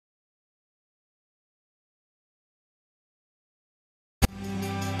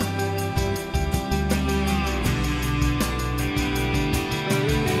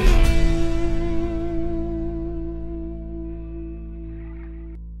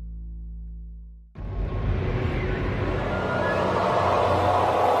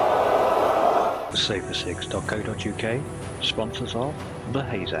e-cigs.co.uk, sponsors of the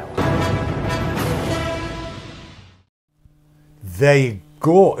Haze Hour. There you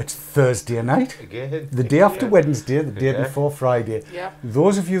go, it's Thursday night. Again. The day after Wednesday, the day Yeah. before Friday. Yeah.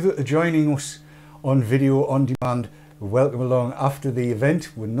 Those of you that are joining us on video on demand, welcome along. After the event,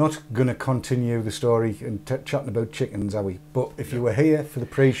 we're not going to continue the story and chatting about chickens, are we? But if you were here for the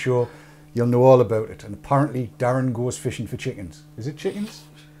pre-show, you'll know all about it. And apparently Darren goes fishing for chickens. Is it chickens?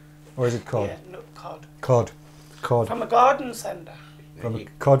 Or is it cod? Yeah, no, cod. Cod. Cod. From a garden centre.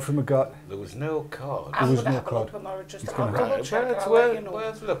 Cod from a gut. There was no cod. I'm was going to no have a cod. look tomorrow just He's to gonna double have check. Well, it's I'll let you know.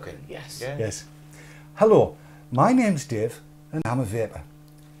 worth looking. Yes. Yeah. Yes. Hello, my name's Dave and I'm a vapor.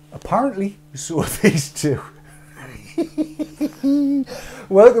 Apparently, so are these two.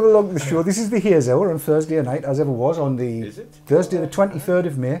 Welcome along to the show. This is the Haze Hour on Thursday night, as ever was, on the Is it? Thursday the 23rd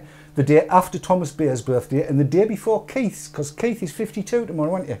of May, the day after Thomas Bayer's birthday and the day before Keith's, because Keith is 52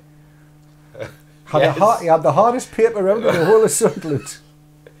 tomorrow, aren't you? Yes. He had the hardest paper out of the whole of Sunderland.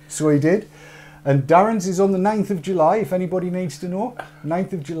 So he did. And Darren's is on the 9th of July, if anybody needs to know.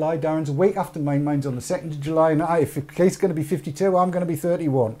 9th of July, Darren's a week after mine. Mine's on the 2nd of July. And if Keith's going to be 52, I'm going to be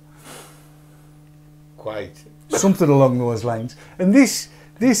 31. Quite. Something along those lines. And this,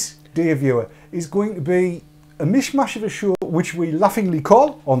 dear viewer, is going to be a mishmash of a show which we laughingly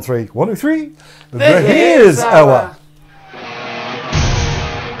call, on 3, 1, 2, 3, the Haze Hour.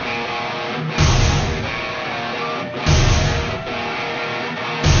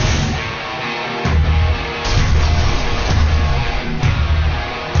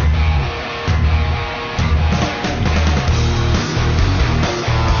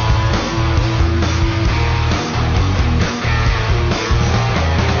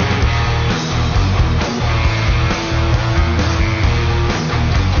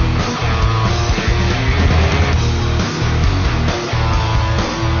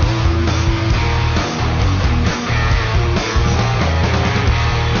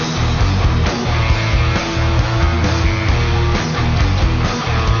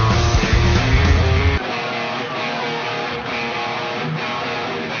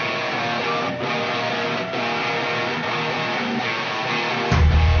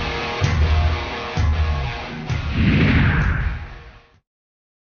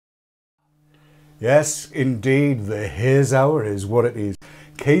 Yes, indeed, the Haze Hour is what it is.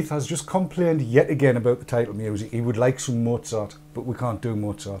 Keith has just complained yet again about the title music. He would like some Mozart, but we can't do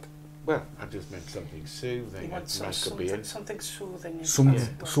Mozart. Well, I just meant something soothing. You want That could be something soothing.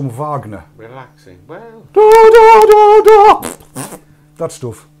 Some Wagner. relaxing. Well, Da, da, da, da. That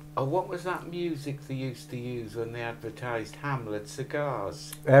stuff. oh, what was that music they used to use when they advertised Hamlet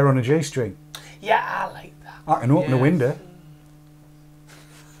cigars? Air on a G-string. Yeah, I like that. I can open a Yes. window.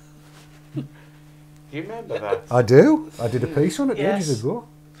 Do you remember that? I do. I did a piece on it Yes. ages ago.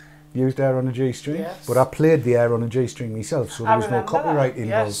 Used air on a G-string. Yes. But I played the air on a G-string myself, so there I was no remember copyright that.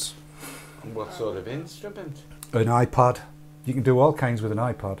 involved. Yes. And what sort of instrument? An iPad. You can do all kinds with an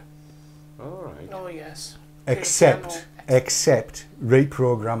iPad. All right. Oh, yes. Except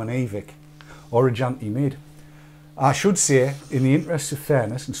reprogram an EVIC or a Janty mid. I should say, in the interest of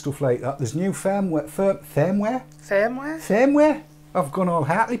fairness and stuff like that, there's new firmware. Firmware? I've gone all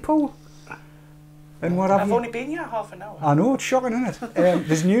Hartlepool. And what have I've you? only been here half an hour. I know, it's shocking, isn't it?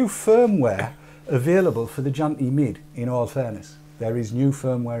 There's new firmware available for the Janty mid, in all fairness. There is new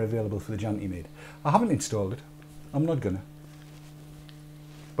firmware available for the Janty mid. I haven't installed it. I'm not gonna.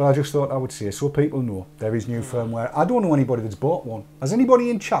 But I just thought I would say, so people know, there is new firmware. I don't know anybody that's bought one. Has anybody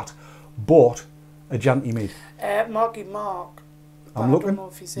in chat bought a Janty mid? Marky Mark. But I'm I looking. don't know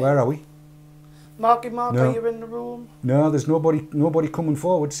if he's in. Where are we? Marky Mark, No. are you in the room? No, there's nobody coming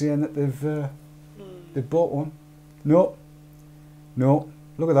forward saying that they've bought one. No.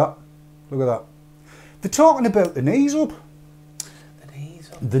 Look at that. Look at that. They're talking about the knees up.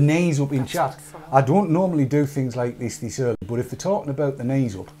 The knees up in That's chat. not far. I don't normally do things like this early, but if they're talking about the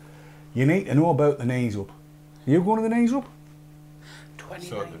knees up, you need to know about the knees up. Are you going to the knees up? 29.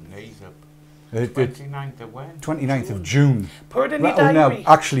 Sort of knees up. The 29th of when? 29th of June. Put it in your Oh, no, diary.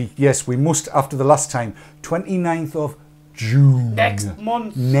 actually, yes, we must, after the last time, 29th of June. Next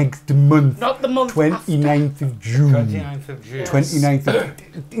month. Next month. Not the month 29th of June. 29th of June. 29th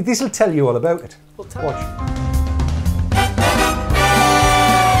of... This will tell you all about it. We'll tell Watch.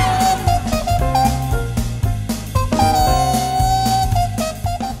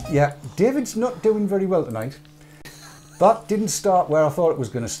 Yeah, David's not doing very well tonight. That didn't start where I thought it was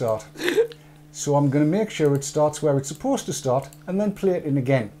going to start. So I'm going to make sure it starts where it's supposed to start and then play it in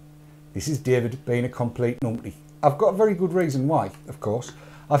again. This is David being a complete numpty. I've got a very good reason why, of course.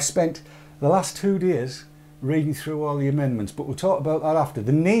 I've spent the last 2 days reading through all the amendments, but we'll talk about that after.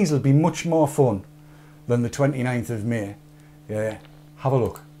 The knees will be much more fun than the 29th of May. Yeah, have a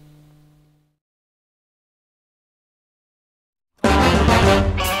look.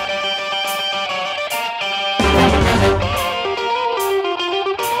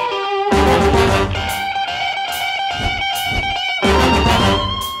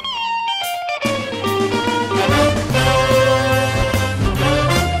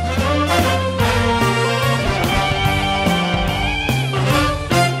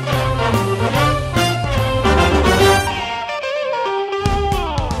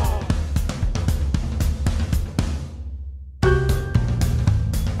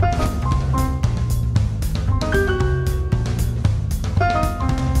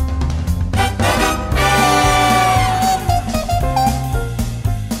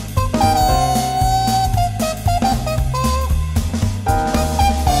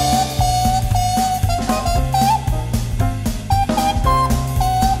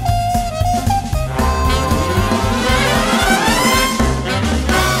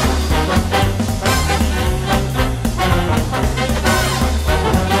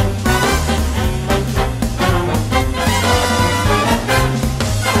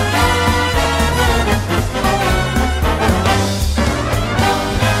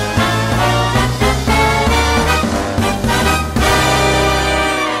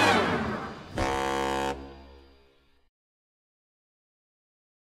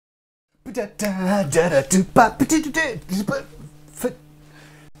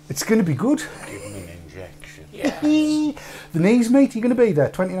 It's going to be good. Give him an injection. Yeah. The knees, mate, you're going to be there,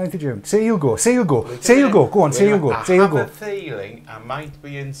 29th of June. Say you'll go, say you'll go, say you'll go. Go on, say you'll go, say you'll I go. have a feeling I might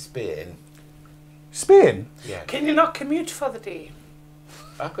be in Spain. Spain? Yeah. Can you not commute for the day?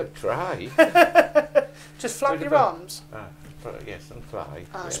 I could try. Just flap What your about- arms. Yes, and fly.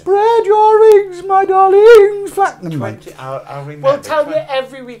 Aye. Yeah. Spread your wings, my darlings. Flatten them, mate. 20, I'll remember. We'll tell you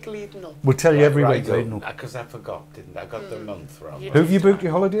every week leading up. We'll tell you every week, leading up. Because I forgot, didn't I? I got the month wrong. You Who have you booked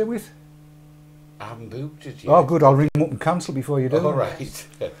your holiday with? I haven't booked it yet. Oh, good, I'll ring them up and cancel before you do. All right.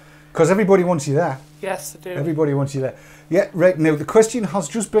 Because everybody wants you there. Yes, they do. Everybody wants you there. Yeah, right, now the question has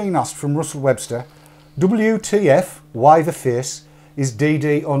just been asked from Russell Webster. WTF, why the face is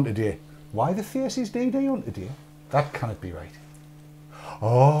DD on today? Why the face is DD on today? That cannot be right.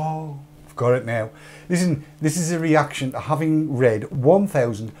 Oh, I've got it now. Listen, this is a reaction to having read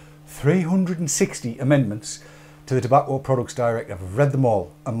 1,360 amendments to the Tobacco Products Directive. I've read them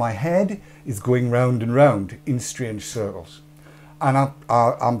all, and my head is going round and round in strange circles. And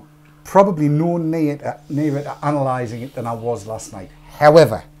I'm probably no nearer to analysing it than I was last night.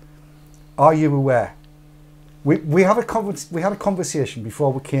 However, are you aware? We had a conversation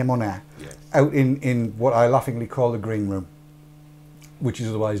before we came on air, Yes. out in what I laughingly call the green room, which is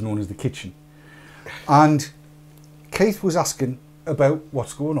otherwise known as the kitchen. And Keith was asking about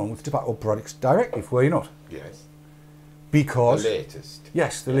what's going on with the Tobacco Products Directive, were you not? Yes. Because The latest.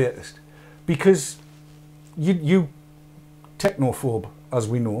 yes, the latest. Because you technophobe, as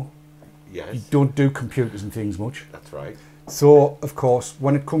we know, Yes. you don't do computers and things much. That's right. So, of course,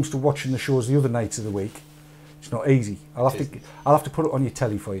 when it comes to watching the shows the other nights of the week, it's not easy. I'll have to put it on your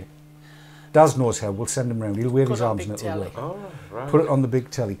telly for you. Daz knows how. We'll send him round. He'll wave Put his on arms big and it'll telly. work. Oh, right. Put it on the big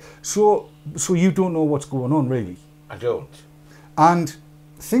telly. So you don't know what's going on, really. I don't. And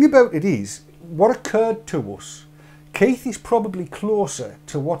the thing about it is, what occurred to us, Keith is probably closer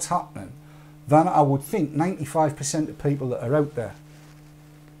to what's happening than I would think 95% of people that are out there.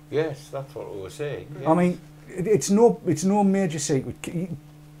 Yes, that's what we were saying. Yes. I mean, it's no major secret.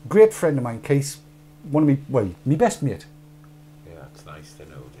 Great friend of mine, Keith, my best mate. Yeah, that's nice to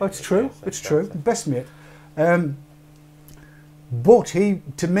know. Oh, it's true. Yes, It's that's true. Best mate. But he,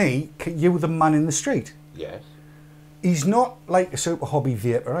 to me, you were the man in the street. Yes. He's not like a super hobby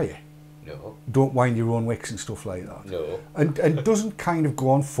vaper, are you? No. Don't wind your own wicks and stuff like that. No. And doesn't kind of go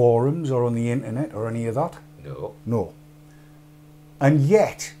on forums or on the internet or any of that. No. No. And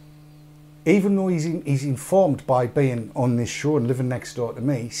yet, even though he's informed by being on this show and living next door to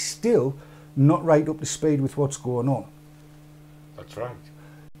me, still not right up to speed with what's going on. That's right.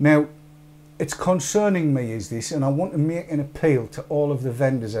 Now, it's concerning me is this, and I want to make an appeal to all of the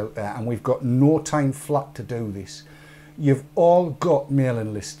vendors out there, and we've got no time flat to do this. You've all got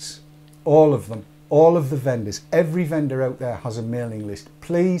mailing lists. All of them. All of the vendors. Every vendor out there has a mailing list.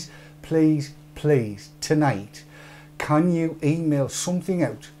 Please, please, please, tonight, can you email something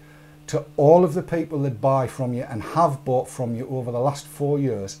out to all of the people that buy from you and have bought from you over the last 4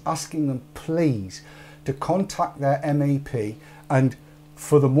 years, asking them please to contact their MEP and,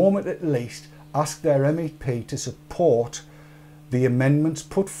 for the moment at least, ask their MEP to support the amendments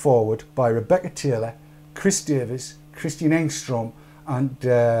put forward by Rebecca Taylor, Chris Davis, Christian Engstrom and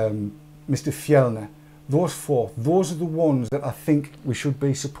Mr. Fjellner, those four, those are the ones that I think we should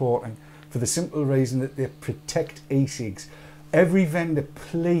be supporting for the simple reason that they protect e-cigs. Every vendor,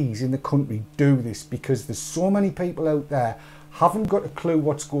 please, in the country, do this, because there's so many people out there haven't got a clue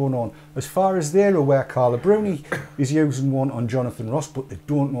what's going on. As far as they're aware, Carla Bruni is using one on Jonathan Ross, but they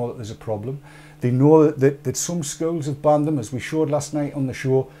don't know that there's a problem. They know that some schools have banned them, as we showed last night on the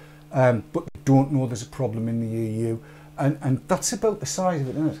show, but they don't know there's a problem in the EU. And that's about the size of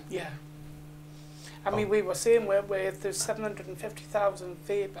it, isn't it? Yeah. I mean, we were saying where there's 750,000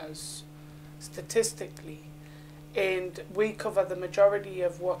 vapers statistically, and we cover the majority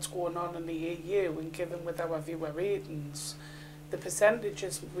of what's going on in the EU, and given with our viewer ratings, the percentage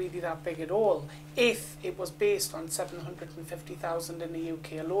isn't really that big at all. If it was based on 750,000 in the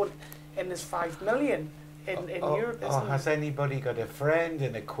UK alone, and there's 5 million in Europe, isn't or has anybody got a friend,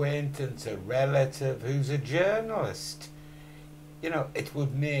 an acquaintance, a relative who's a journalist? You know, it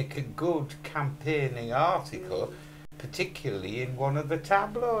would make a good campaigning article, particularly in one of the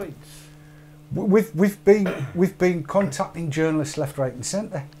tabloids. We've been contacting journalists left, right and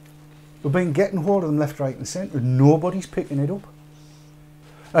centre. We've been getting hold of them left, right and centre. Nobody's picking it up.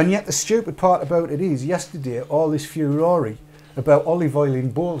 And yet the stupid part about it is, yesterday all this furore about olive oil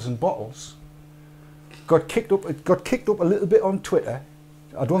in bowls and bottles got kicked up a little bit on Twitter.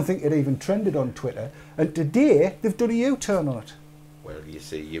 I don't think it even trended on Twitter. And today they've done a U-turn on it. Well, you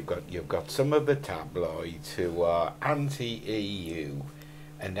see, you've got some of the tabloids who are anti-EU,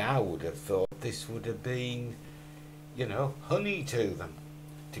 and I would have thought this would have been, you know, honey to them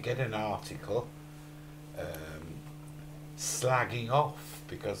to get an article slagging off,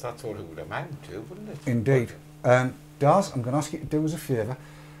 because that's what it would amount to, wouldn't it? Indeed. Daz, I'm going to ask you to do us a favour.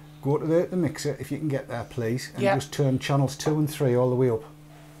 Go to the mixer, if you can get there, please, and just turn channels 2 and 3 all the way up.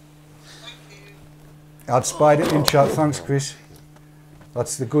 I'd spied it in chat. Thanks, Chris.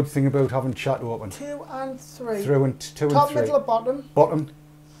 That's the good thing about having chat open. 2 and 3. Through and 2 and 3. Top, middle or bottom? Bottom,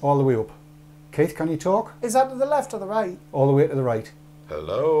 all the way up. Keith, can you talk? Is that to the left or the right? All the way to the right.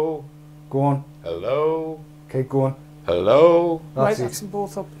 Hello? Go on. Hello? Keith, go on. Hello? Right, That's it. that's them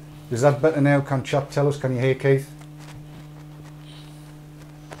both up. Is that better now? Can chat tell us? Can you hear Keith?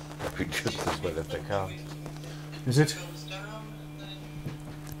 Just as well if they can't. Is it?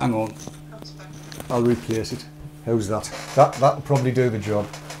 Hang on. I'll replace it. How's that? That'll probably do the job.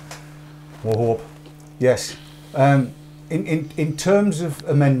 We'll hope. Yes. In terms of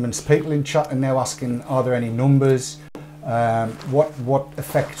amendments, people in chat are now asking, are there any numbers? What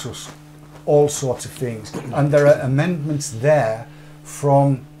affects us? All sorts of things. And there are amendments there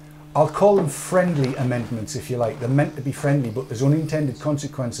from, I'll call them friendly amendments if you like. They're meant to be friendly, but there's unintended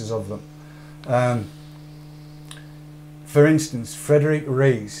consequences of them. For instance, Frederick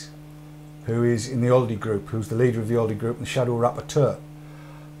Rees, who is in the Aldi group, who's the leader of the Aldi group and the shadow rapporteur,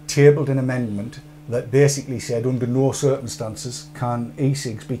 tabled an amendment that basically said under no circumstances can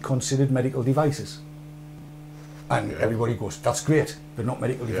e-cigs be considered medical devices. And everybody goes, that's great, they're not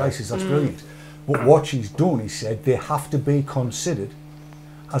medical devices, that's brilliant. But what she's done is said they have to be considered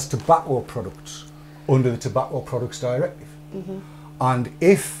as tobacco products under the Tobacco Products Directive. And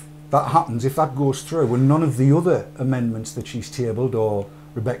if that happens, if that goes through, and none of the other amendments that she's tabled or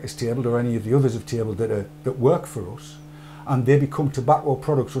Rebecca's tabled or any of the others have tabled that work for us, and they become tobacco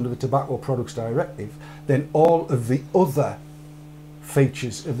products under the Tobacco Products Directive, then all of the other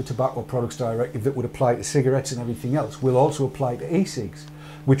features of the Tobacco Products Directive that would apply to cigarettes and everything else will also apply to e-cigs,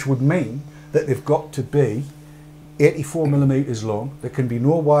 which would mean that they've got to be 84 millimetres long. They can be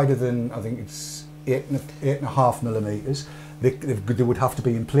no wider than, I think it's 8.5 millimetres. They would have to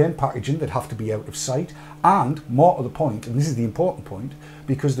be in plain packaging, they'd have to be out of sight, and more to the point, and this is the important point,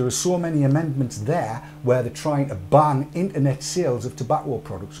 because there are so many amendments there where they're trying to ban internet sales of tobacco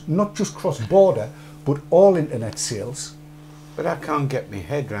products, not just cross-border, but all internet sales. But I can't get my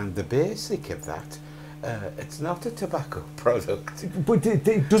head around the basic of that. It's not a tobacco product. But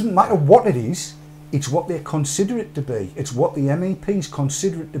it doesn't matter what it is, it's what they consider it to be. It's what the MEPs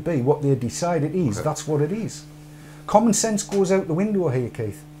consider it to be, what they decide it is, that's what it is. Common sense goes out the window here,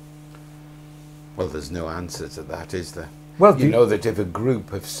 Keith. Well, there's no answer to that, is there? Well, you know that if a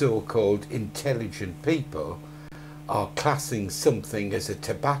group of so-called intelligent people are classing something as a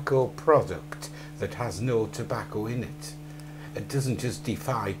tobacco product that has no tobacco in it, it doesn't just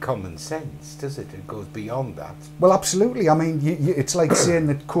defy common sense, does it? It goes beyond that. Well, absolutely. I mean, it's like saying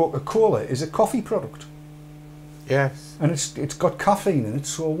that Coca-Cola is a coffee product. Yes. And it's got caffeine in it,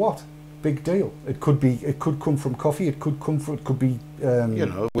 so what? Big deal. It could come from coffee, it could be... you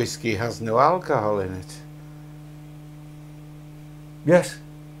know, whiskey has no alcohol in it. Yes.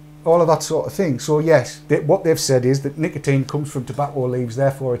 all of that sort of thing. So yes, what they've said is that nicotine comes from tobacco leaves,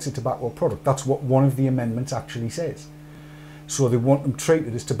 therefore it's a tobacco product. That's what one of the amendments actually says. So they want them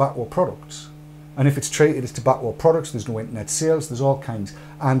treated as tobacco products. And if it's treated as tobacco products, there's no internet sales, there's all kinds.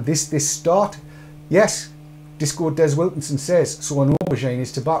 And this start, yes, Disco Des Wilkinson says, so an aubergine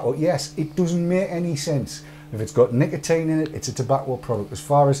is tobacco. Yes, it doesn't make any sense. If it's got nicotine in it, it's a tobacco product. As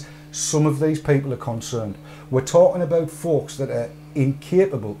far as some of these people are concerned, we're talking about folks that are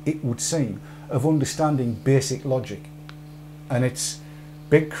incapable, it would seem, of understanding basic logic. And it's,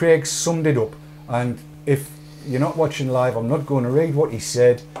 Big Craig summed it up. And if you're not watching live, I'm not going to read what he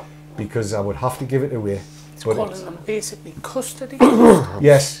said because I would have to give it away. It's calling them basically custody.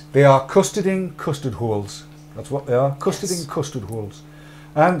 Yes, they are custarding custard holes. That's what they are, custarding custard holes.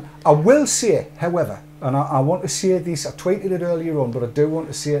 And I will say, however, and I want to say this, I tweeted it earlier on, but I do want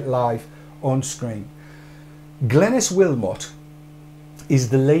to say it live on screen. Glenys Wilmot is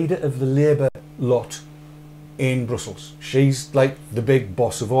the leader of the Labour lot in Brussels. She's like the big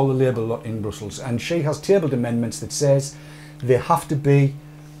boss of all the Labour lot in Brussels, and she has tabled amendments that says they have to be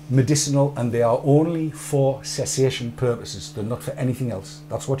medicinal and they are only for cessation purposes. They're not for anything else.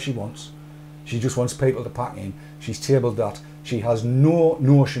 That's what she wants. She just wants people to pack in. She's tabled that. She has no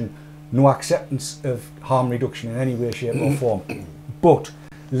notion, no acceptance of harm reduction in any way, shape or form. But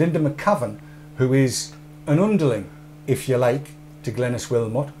Linda McCavan, who is an underling, if you like, to Glenys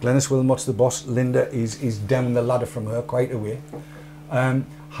Wilmot. Glenys Wilmot's the boss. Linda is down the ladder from her quite a way.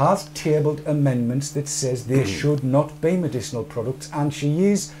 Has tabled amendments that says they should not be medicinal products, and she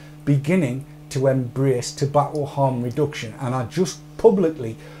is beginning to embrace tobacco harm reduction. And I just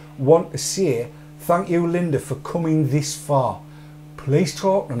publicly want to say thank you, Linda, for coming this far. Please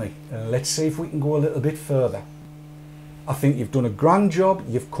talk to me and let's see if we can go a little bit further. I think you've done a grand job.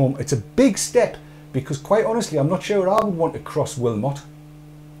 You've come, it's a big step, because quite honestly I'm not sure I would want to cross Wilmot.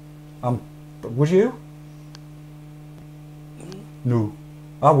 Would you? No,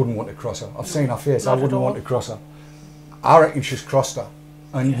 I wouldn't want to cross her. I've seen her face. I wouldn't want to cross her. I reckon she's crossed her,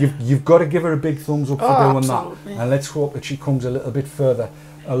 and you've got to give her a big thumbs up for doing absolutely. that. And let's hope that she comes a little bit further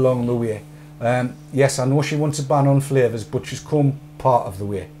along the way. Yes, I know she wants a ban on flavours, but she's come part of the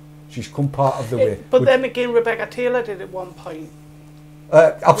way. She's come part of the way. But then again, Rebecca Taylor did at one point.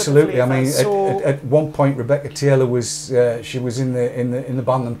 Absolutely. I mean, so at one point, Rebecca Taylor was she was in the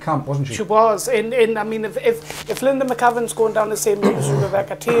Bannon camp, wasn't she? She was. And I mean, if Linda McCavan's going down the same route as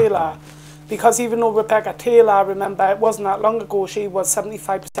Rebecca Taylor, because even though Rebecca Taylor, I remember it wasn't that long ago, she was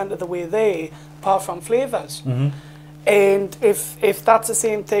 75% of the way there, apart from flavours. And if that's the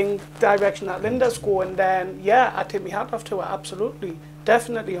same direction that Linda's going, then yeah, I take my hat off to her. Absolutely,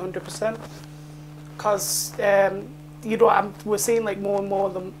 definitely, 100%. Because you know, we're seeing like more and more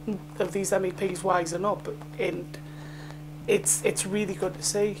of these MEPs wising up, and it's really good to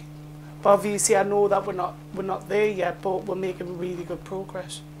see. But obviously, I know that we're not there yet, but we're making really good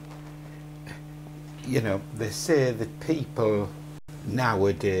progress. You know, they say that people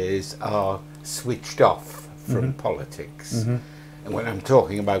nowadays are switched off from politics. And when I'm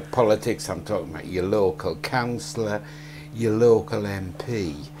talking about politics, I'm talking about your local councillor, your local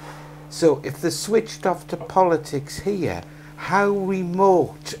MP. So if they're switched off to politics here, how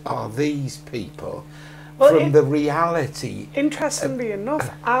remote are these people from the reality? Interestingly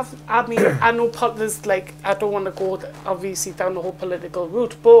enough, I mean, I know there's like, I don't want to go obviously down the whole political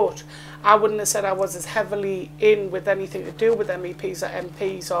route, but I wouldn't have said I was as heavily in with anything to do with MEPs or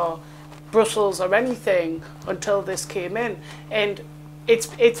MPs or Brussels or anything until this came in. And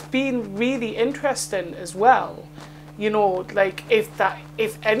it's been really interesting as well. You know, like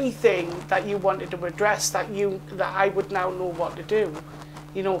if anything that you wanted to address, that I would now know what to do,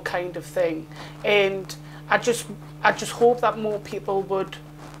 you know, kind of thing. And I just hope that more people would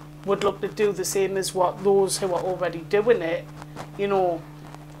look to do the same as what those who are already doing it, you know,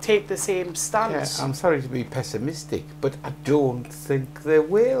 take the same stance. Yeah, I'm sorry to be pessimistic, but I don't think they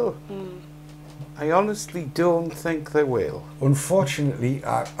will. I honestly don't think they will. Unfortunately,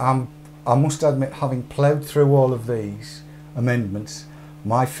 I must admit, having ploughed through all of these amendments,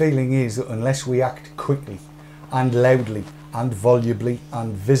 my feeling is that unless we act quickly and loudly and volubly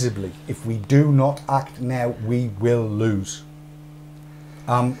and visibly, if we do not act now, we will lose.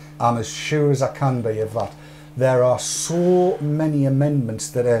 I'm as sure as I can be of that. There are so many amendments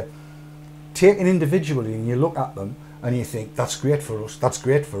that are taken individually, and you look at them and you think, that's great for us, that's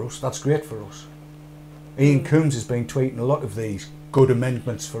great for us, that's great for us. Ian Coombs has been tweeting a lot of these good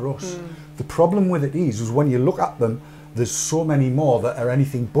amendments for us. The problem with it is when you look at them, there's so many more that are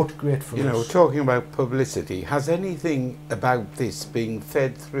anything but great for us. You know, talking about publicity, has anything about this been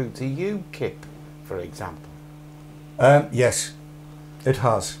fed through to UKIP, for example? Yes, it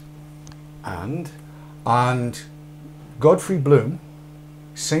has. And Godfrey Bloom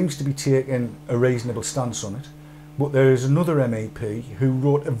seems to be taking a reasonable stance on it, but there is another MEP who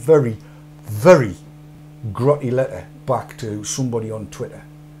wrote a very, very grotty letter back to somebody on Twitter.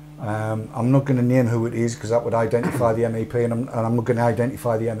 I'm not going to name who it is because that would identify the MEP, and I'm not going to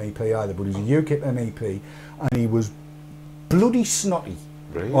identify the MEP either, but he's a UKIP MEP, and he was bloody snotty,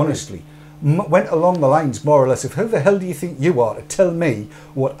 really? Honestly. Went along the lines more or less of, who the hell do you think you are to tell me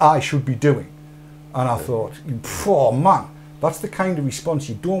what I should be doing? And I thought, oh man, that's the kind of response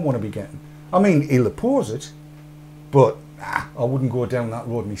you don't want to be getting. I mean, he'll oppose it, but I wouldn't go down that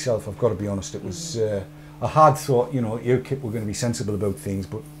road myself, I've got to be honest. It was, I had thought, you know, UKIP were going to be sensible about things,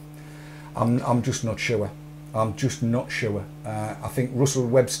 but I'm just not sure. I'm just not sure. I think Russell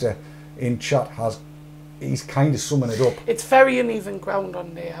Webster in chat he's kind of summing it up. It's very uneven ground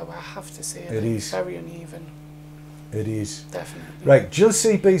on there, I have to say. It is. Very uneven. It is. Definitely. Right, Jill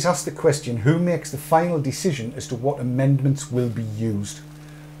CB's asked the question, who makes the final decision as to what amendments will be used?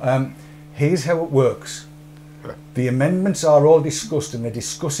 Here's how it works. The amendments are all discussed, and they're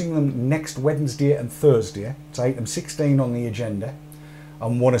discussing them next Wednesday and Thursday. It's item 16 on the agenda.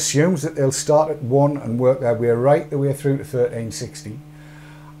 And one assumes that they'll start at 1 and work their way right the way through to 1360.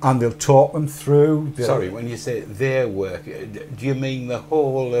 And they'll talk them through. Sorry, when you say their work, do you mean the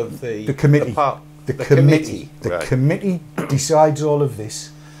whole of the committee? The committee. The right. committee decides all of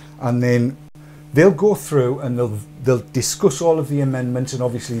this, and then they'll go through and they'll discuss all of the amendments, and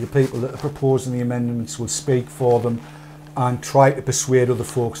obviously the people that are proposing the amendments will speak for them and try to persuade other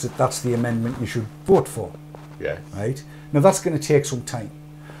folks that that's the amendment you should vote for. Yeah. Right? Now that's going to take some time.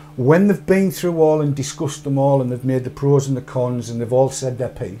 When they've been through all and discussed them all, and they've made the pros and the cons, and they've all said their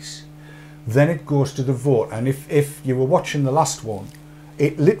piece, then it goes to the vote. And if you were watching the last one,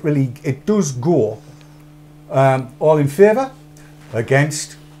 it does go all in favour,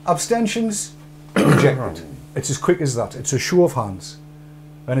 against, abstentions, rejected. It's as quick as that. It's a show of hands,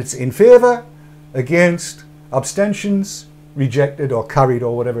 and it's in favour, against, abstentions, rejected or carried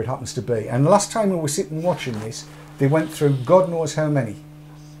or whatever it happens to be. And last time we were sitting watching this, they went through God knows how many.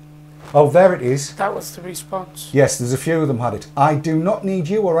 Oh, there it is. That was the response. Yes, there's a few of them had it. I do not need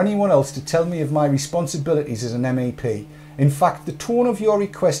you or anyone else to tell me of my responsibilities as an MEP. In fact, the tone of your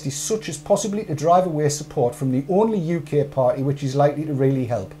request is such as possibly to drive away support from the only UK party which is likely to really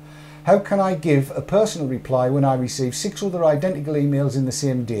help. How can I give a personal reply when I receive 6 other identical emails in the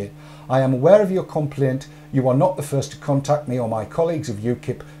same day? I am aware of your complaint. You are not the first to contact me or my colleagues of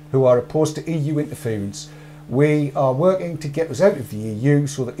UKIP who are opposed to EU interference. We are working to get us out of the EU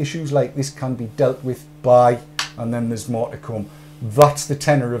so that issues like this can be dealt with by, and then there's more to come. That's the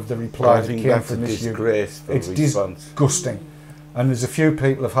tenor of the reply that came from this UKIP. It's disgusting. And there's a few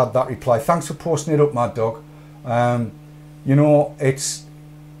people have had that reply. Thanks for posting it up, Mad Dog. You know, it's,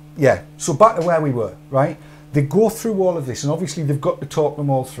 yeah. So back to where we were, right? They go through all of this, and obviously they've got to talk them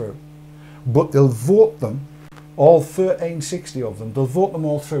all through. But they'll vote them, all 1360 of them, they'll vote them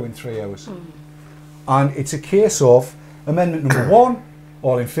all through in 3 hours. And it's a case of amendment number 1,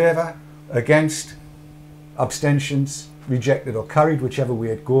 all in favour, against, abstentions, rejected or carried, whichever way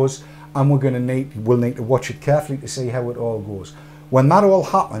it goes. And we'll need to watch it carefully to see how it all goes. When that all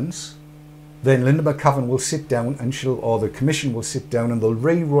happens, then Linda McCavan will sit down and or the commission will sit down, and they'll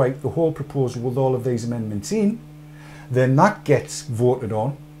rewrite the whole proposal with all of these amendments in. Then that gets voted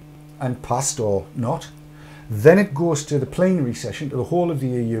on and passed or not. Then it goes to the plenary session, to the whole of the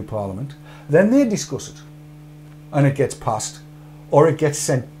EU Parliament. Then they discuss it, and it gets passed, or it gets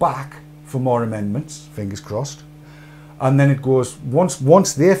sent back for more amendments, fingers crossed. And then it goes,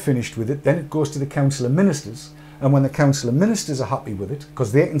 once they're finished with it, then it goes to the Council of Ministers. And when the Council of Ministers are happy with it,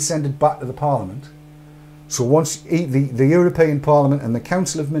 because they can send it back to the Parliament, so once the European Parliament and the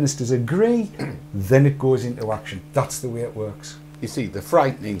Council of Ministers agree, then it goes into action. That's the way it works. You see, the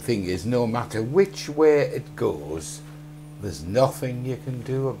frightening thing is no matter which way it goes, there's nothing you can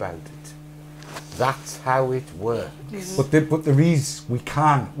do about it. That's how it works. But there is, we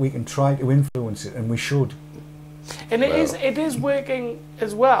can try to influence it, and we should. And it is working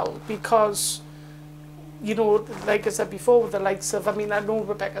as well, because, you know, like I said before, with the likes of, I mean, I know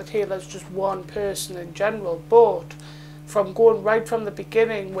Rebecca Taylor's just one person in general, but from going right from the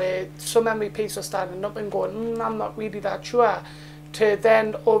beginning where some MEPs are standing up and going, I'm not really that sure, to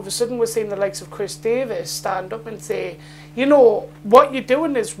then all of a sudden we're seeing the likes of Chris Davis stand up and say, you know, what you're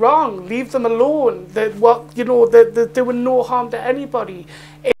doing is wrong, leave them alone, they're doing no harm to anybody.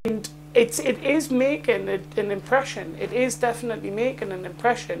 And it is making an impression. It is definitely making an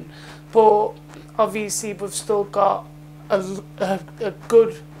impression, but obviously we've still got a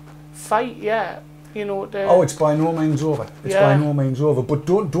good fight yet. You know, oh, it's by no means over. It's Yeah. by no means over. But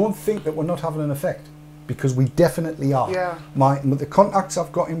don't think that we're not having an effect, because we definitely are. Yeah. The contacts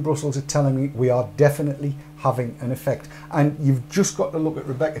I've got in Brussels are telling me we are definitely having an effect. And you've just got to look at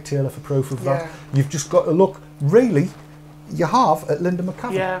Rebecca Taylor for proof of that. Yeah. You've just got to look, really, you have at Linda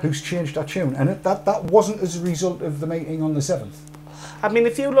McCavan, Yeah. who's changed her tune. And that wasn't as a result of the meeting on the 7th. I mean,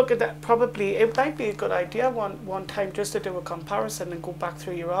 if you look at that, probably it might be a good idea one time just to do a comparison and go back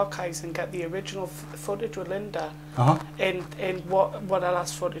through your archives and get the original footage with Linda and what her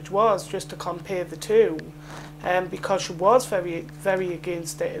last footage was, just to compare the two, because she was very, very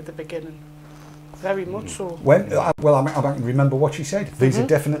against it at the beginning, very much so. I can remember what she said. These are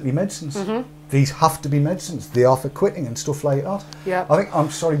definitely medicines. These have to be medicines. They are for quitting and stuff like that. Yeah. I think, I'm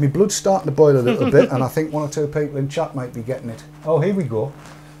sorry, my blood's starting to boil a little bit, and I think one or two people in chat might be getting it. Oh, here we go.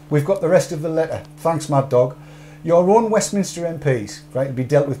 We've got the rest of the letter. Thanks, Mad Dog. Your own Westminster MPs, right, to be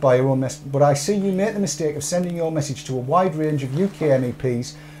dealt with by your own but I see you make the mistake of sending your message to a wide range of UK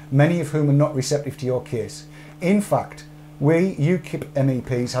MEPs, many of whom are not receptive to your case. In fact, we UKIP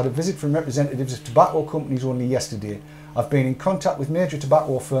MEPs had a visit from representatives of tobacco companies only yesterday. I've been in contact with major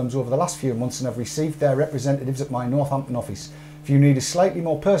tobacco firms over the last few months and have received their representatives at my Northampton office. If you need a slightly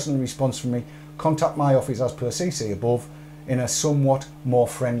more personal response from me, contact my office as per CC above in a somewhat more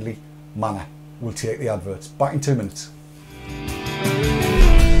friendly manner. We'll take the adverts. Back in 2 minutes.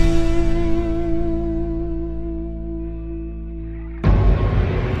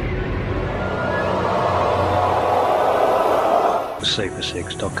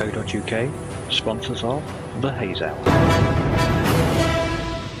 Safersix.co.uk, sponsors of the Haze Hour.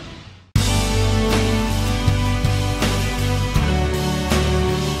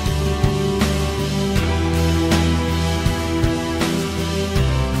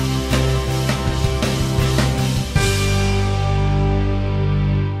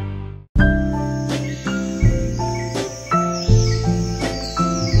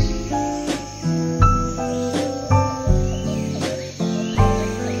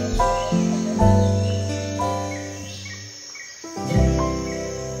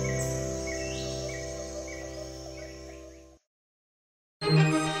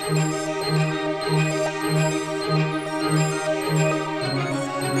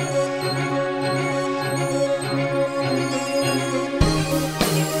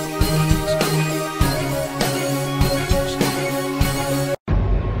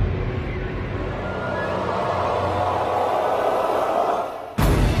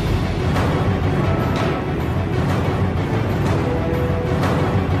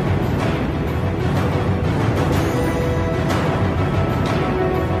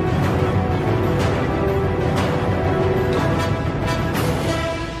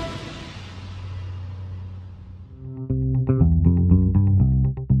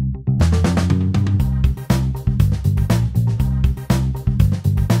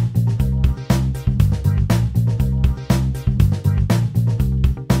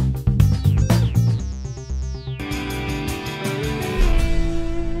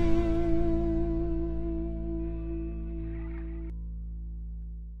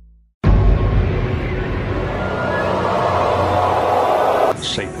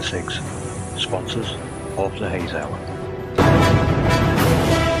 Safersix, sponsors of the Haze Hour.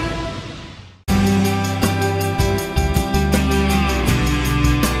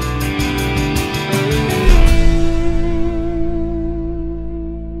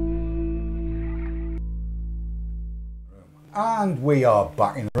 And we are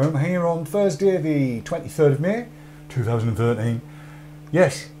back in the room here on Thursday the 23rd of May 2013.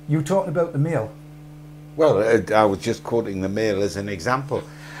 Yes, you were talking about the Mail. Well, I was just quoting the Mail as an example.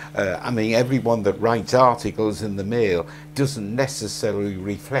 I mean, everyone that writes articles in the Mail doesn't necessarily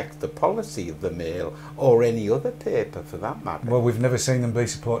reflect the policy of the Mail or any other paper for that matter. Well, we've never seen them be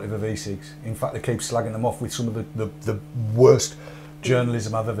supportive of e-cigs. In fact, they keep slagging them off with some of the worst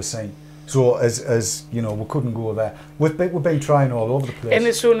journalism I've ever seen. So, as you know, we couldn't go there. We've been trying all over the place. And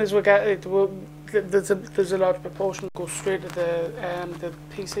as soon as we get it, there's a large proportion that goes straight to the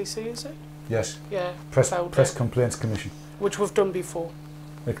PCC, is it? Yes. Yeah. Press Complaints Commission. Which we've done before.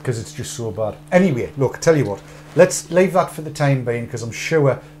 Because it's just so bad. Anyway, look, tell you what, let's leave that for the time being, because I'm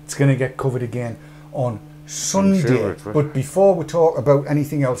sure it's going to get covered again on Sunday. Sure but before we talk about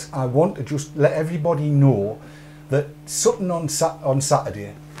anything else, I want to just let everybody know that something on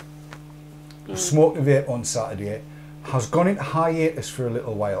Saturday, Smoke the Vape on Saturday, has gone into hiatus for a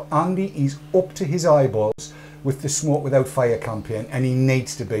little while. Andy is up to his eyeballs with the Smoke Without Fire campaign, and he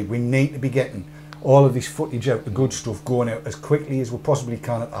needs to be. We need to be getting all of this footage out, the good stuff, going out as quickly as we possibly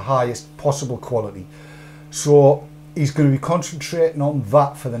can at the highest possible quality. So he's going to be concentrating on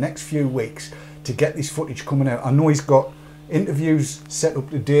that for the next few weeks to get this footage coming out. I know he's got interviews set up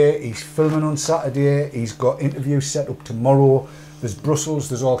today, he's filming on Saturday, he's got interviews set up tomorrow, there's Brussels,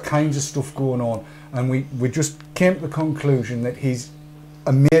 there's all kinds of stuff going on, and we just came to the conclusion that his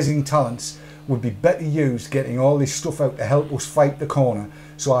amazing talents would be better used getting all this stuff out to help us fight the corner.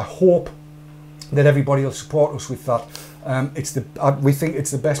 So I hope that everybody will support us with that. We think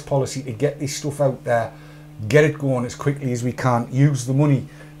it's the best policy to get this stuff out there, get it going as quickly as we can, use the money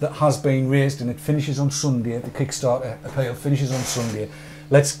that has been raised, and it finishes on Sunday. The Kickstarter appeal finishes on Sunday.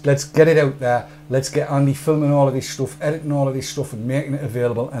 Let's get it out there. Let's get Andy filming all of this stuff, editing all of this stuff and making it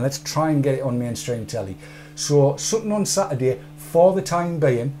available, and let's try and get it on mainstream telly. So something on Saturday for the time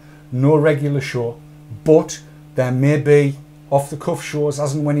being, no regular show, but there may be off the cuff shows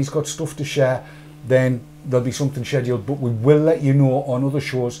as and when he's got stuff to share, then there'll be something scheduled, but we will let you know on other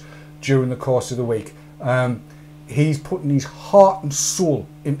shows during the course of the week. He's putting his heart and soul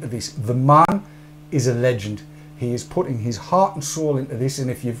into this. The man is a legend. He is putting his heart and soul into this, and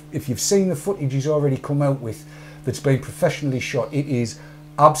if you've seen the footage he's already come out with that's been professionally shot, it is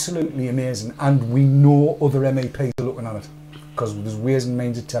absolutely amazing, and we know other MEPs are looking at it because there's ways and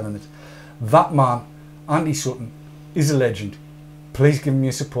means of telling it. That man, Andy Sutton, is a legend. Please give him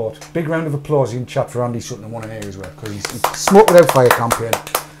your support. Big round of applause in chat for Andy Sutton and one in here as well, because he's Smoke Without Fire campaign.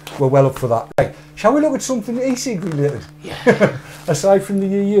 We're well up for that. Right. Shall we look at something e-cig related? Yeah. Aside from the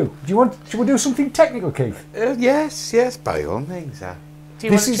EU. Should we do something technical, Keith? Yes, by all means. Do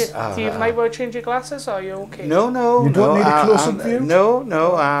you might want to change your glasses, or are you okay? No. You don't need a close-up view?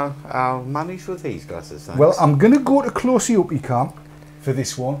 No, I'll manage with these glasses, thanks. Well, I'm going to go to close-up cam for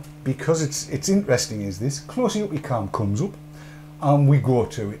this one, because it's interesting is this. Close-up cam comes up, and we go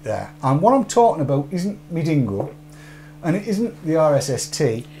to it there. And what I'm talking about isn't my dingo, and it isn't the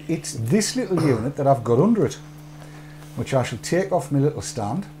RSST, it's this little unit that I've got under it, which I shall take off my little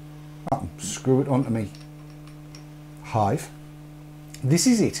stand and screw it onto me hive. This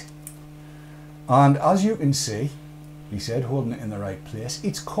is it, and as you can see, he said holding it in the right place,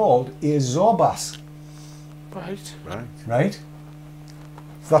 it's called a Zorbas. Right.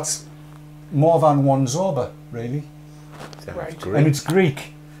 That's more than one Zorba, really. Right. And it's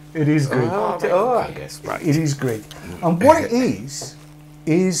Greek. It is Greek. I guess. Right. It is Greek. And what it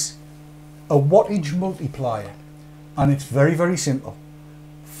is a wattage multiplier. And it's very, very simple.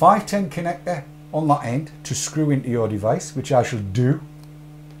 510 connector on that end to screw into your device, which I shall do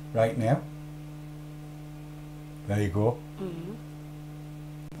right now. There you go. Mm-hmm.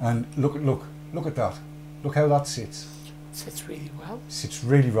 And look at that. Look how that sits. Sits really well. Sits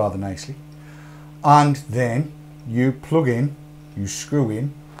really rather nicely. And then you plug in, you screw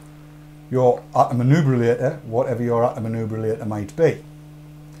in your atom manipulator, whatever your atom manipulator might be.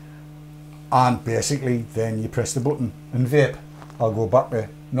 And basically then you press the button and vape. I'll go back to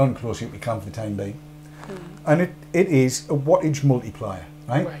non-close-up cam for the time being. And it is a wattage multiplier,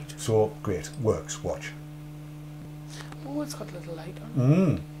 right? So great, works, watch. Oh, it's got a little light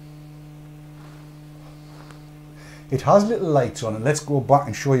on. It has little lights on, and let's go back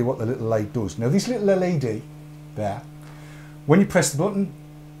and show you what the little light does. Now this little LED there, when you press the button,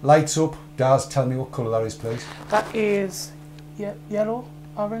 lights up. Daz, tell me what colour that is, please. That is yellow,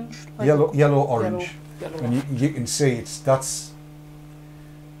 orange. Like yellow, orange. Yellow. And you can see that's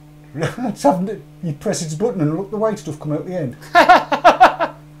having to, you press its button and look, the white stuff come out the end.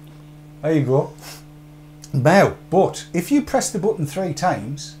 There you go. Now, but if you press the button 3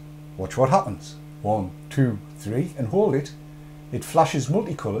 times, watch what happens. 1, 2, 3, and hold it. It flashes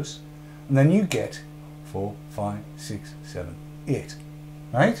multicolours, and then you get 4, 5, 6, 7, 8.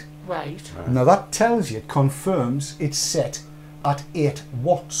 Right? Right. Now that tells you, confirms it's set at 8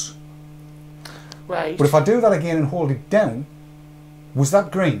 watts. Right. But if I do that again and hold it down, was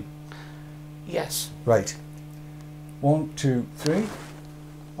that green? Yes. Right. 1, 2, 3.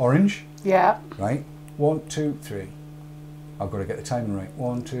 Orange. Yeah. Right. 1, 2, 3. I've got to get the timing right.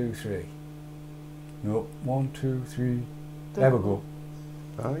 1, 2, 3. No. 1, 2, 3. There we go.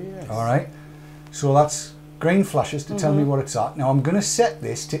 Oh yes. All right. So that's green flashes to tell me what it's at. Now I'm going to set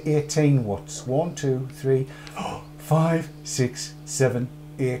this to 18 watts. 1, 2, 3, 4, 5, 6, 7,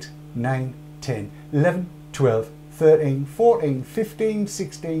 8, 9, 10, 11, 12, 13, 14, 15,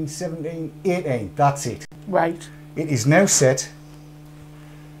 16, 17, 18. That's it. Right. It is now set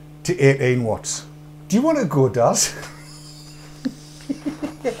to 18 watts. Do you want to go, Daz?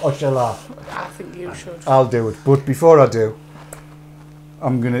 Or shall I? I think you should. I'll do it. But before I do,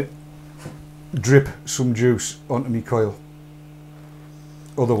 I'm going to drip some juice onto my coil.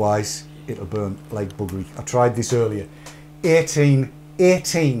 Otherwise, it'll burn like buggery. I tried this earlier. 18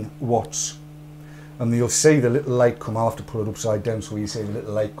 watts. And you'll see the little light come. I'll have to put it upside down so you see the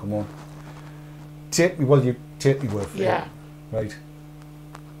little light come on. take me, well, you take me word for it. Yeah. Right.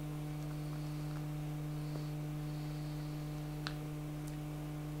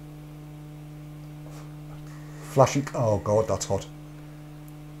 Flashing, oh God, that's hot.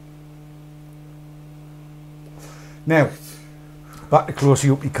 Now, back to closely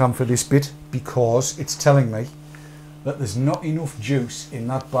up you can for this bit, because it's telling me that there's not enough juice in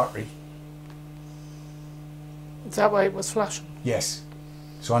that battery. Is that why it was flashing? Yes.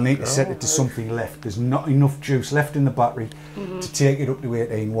 So I need to set it to something left. There's not enough juice left in the battery to take it up to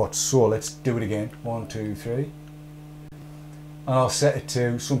 18 watts. So let's do it again. 1, 2, 3. And I'll set it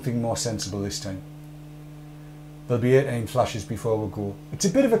to something more sensible this time. There'll be 18 flashes before we go. It's a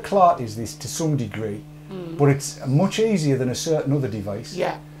bit of a clot, is this, to some degree, but it's much easier than a certain other device.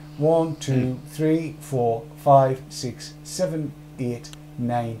 Yeah. 1, 2, 3, 4, 5, 6, 7, 8,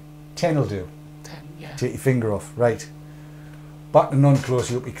 9, 10 will do. 10, yeah. Take your finger off. Right. Back to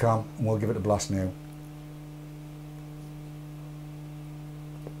non-closely up you can, and we'll give it a blast now.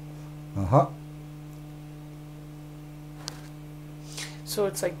 So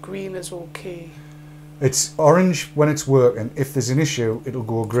it's like green is okay. It's orange when it's working. If there's an issue, it'll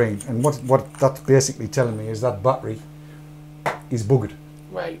go green. And what that's basically telling me is that battery is buggered.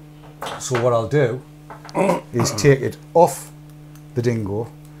 Right. So what I'll do is take it off the dingo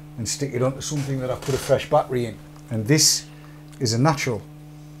and stick it onto something that I've put a fresh battery in. And this is a natural.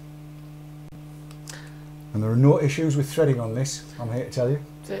 And there are no issues with threading on this, I'm here to tell you.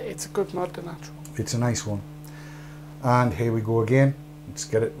 It's a good mod, the natural. It's a nice one. And here we go again. Let's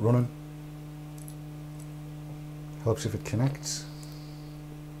get it running. Helps if it connects.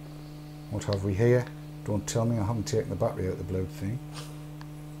 What have we here? Don't tell me I haven't taken the battery out of the blue thing.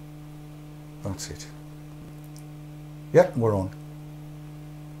 That's it. Yep, we're on.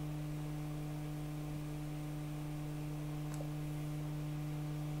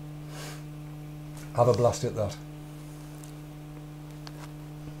 Have a blast at that.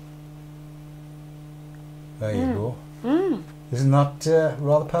 There you go. Isn't that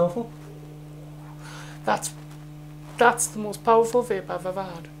rather powerful? That's the most powerful vape I've ever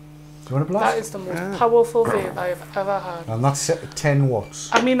had. Do you want a blast? That is the most powerful vape I've ever had. And that's set at 10 watts.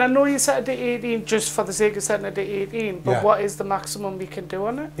 I mean, I know you set it to 18 just for the sake of setting it to 18, but Yeah. what is the maximum we can do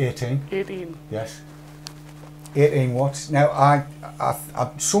on it? 18. 18. Yes. 18 watts. Now, I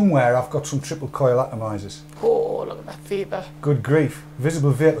somewhere I've got some triple coil atomizers. Oh, look at that vapor. Good grief.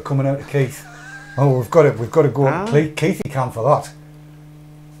 Visible vapour coming out of Keith. Oh, we've got to go up to Keithy Camp for that.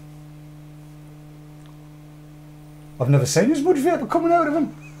 I've never seen as much vapour coming out of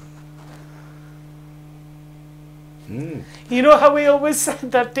him. You know how we always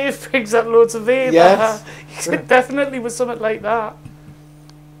said that Dave brings up loads of vapour? Yes. It definitely was something like that.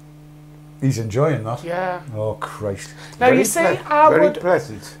 He's enjoying that. Yeah. Oh, Christ. Now you say very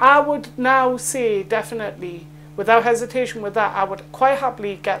pleasant. I would now say definitely, without hesitation with that, I would quite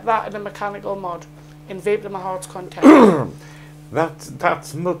happily get that in a mechanical mod in Vape to My Heart's content.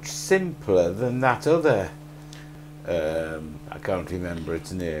 That's much simpler than that other. I can't remember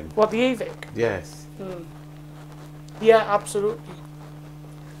its name. What, the EVIC? Yes. Yeah, absolutely.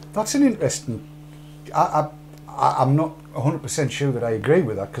 That's an interesting... I'm not 100% sure that I agree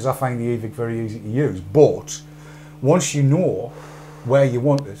with that, because I find the EVIC very easy to use. But once you know where you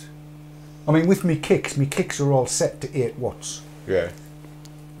want it... I mean, with my kicks are all set to 8 watts. Yeah.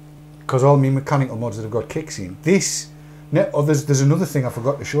 Because all my mechanical mods that have got kicks in. This... Oh, there's another thing I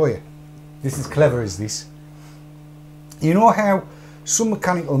forgot to show you. This is clever, is this. You know how some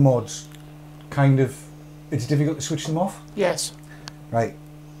mechanical mods kind of... It's difficult to switch them off? Yes. Right.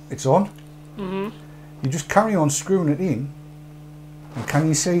 It's on. You just carry on screwing it in, and can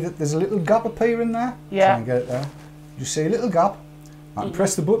you see that there's a little gap up here in there? Yeah. Try and get it there. You see a little gap, and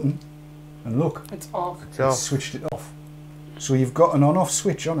press the button, and look, It's off. it's switched it off. So you've got an on-off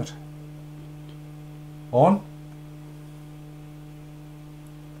switch on it. On,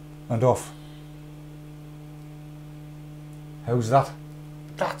 and off. How's that?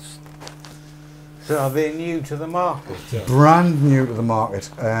 That's... So are they new to the market? Brand new to the market.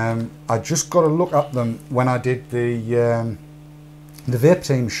 I just got a look at them when I did the Vape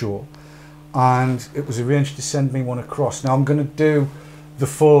Team show, and it was arranged to send me one across. Now I'm going to do the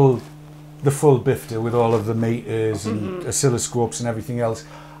full bifter with all of the meters and oscilloscopes and everything else.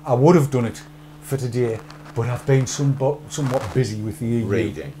 I would have done it for today, but I've been somewhat busy with the EU.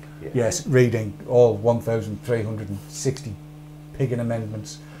 Reading. Yeah. Yes, reading all 1,360 pigging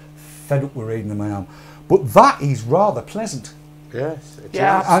amendments. Fed up with reading them I am. But that is rather pleasant. Yes. It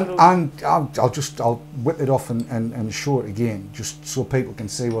Yeah. is. And I'll whip it off and show it again, just so people can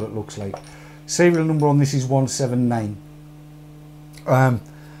see what it looks like. Serial number on this is 179.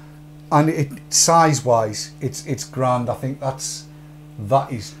 and size wise, it's grand. I think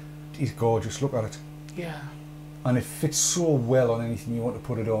that is gorgeous. Look at it. Yeah. And it fits so well on anything you want to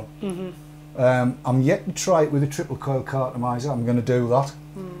put it on. Mm-hmm. I'm yet to try it with a triple coil cartomizer. I'm going to do that.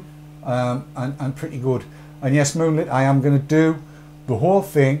 And pretty good. And yes, Moonlit, I am going to do the whole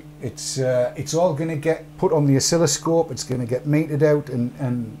thing. It's all going to get put on the oscilloscope. It's going to get metered out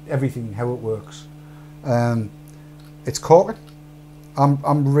and everything, how it works. It's corking.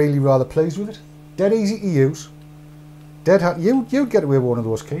 I'm really rather pleased with it. Dead easy to use. You'd get away with one of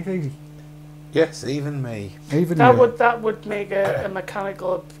those, Keith, easy. Yes, even me. Even that would make a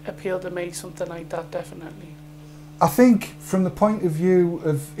mechanical appeal to me, something like that, definitely. I think from the point of view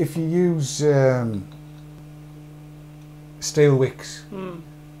of if you use steel wicks,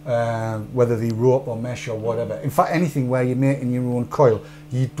 whether they rope or mesh or whatever, in fact anything where you're making your own coil,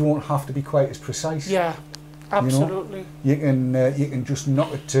 you don't have to be quite as precise. Yeah, absolutely. You can just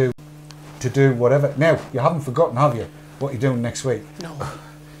knock it to do whatever. Now, you haven't forgotten, have you, what you're doing next week? No.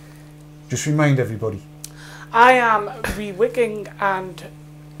 Just remind everybody. I am re-wicking and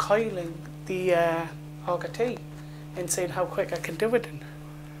coiling the Auger T and seeing how quick I can do it in.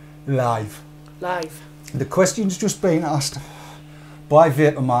 Live. Live. The question's just been asked by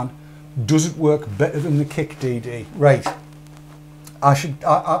Vaporman, does it work better than the Kick DD? Right. I've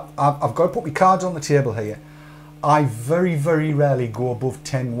got to put my cards on the table here. I very, very rarely go above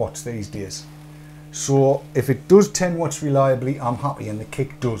 10 watts these days. So if it does 10 watts reliably, I'm happy, and the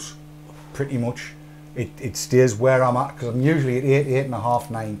Kick does pretty much. It stays where I'm at, because I'm usually at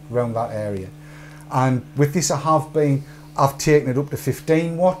 8.5, 9, around that area. And with this I've taken it up to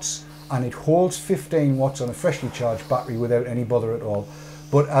 15 watts, and it holds 15 watts on a freshly charged battery without any bother at all.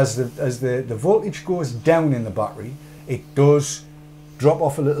 But as the voltage goes down in the battery, it does drop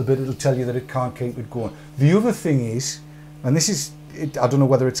off a little bit. It'll tell you that it can't keep it going. The other thing is, and this is, I don't know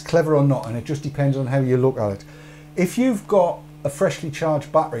whether it's clever or not, and it just depends on how you look at it. If you've got a freshly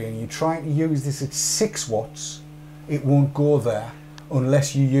charged battery and you're trying to use this at 6 watts, it won't go there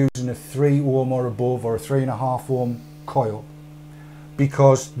unless you're using a 3 ohm or above, or a 3.5 ohm coil,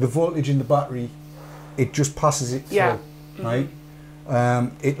 because the voltage in the battery, it just passes it through, right?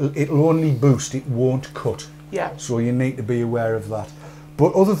 It'll only boost, it won't cut. Yeah. So you need to be aware of that.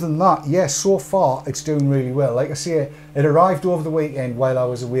 But other than that, yes, so far it's doing really well. Like I say, it arrived over the weekend while I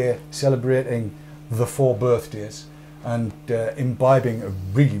was away celebrating the 4 birthdays and imbibing a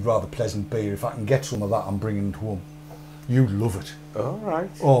really rather pleasant beer. If I can get some of that, I'm bringing it home. You'd love it. All right.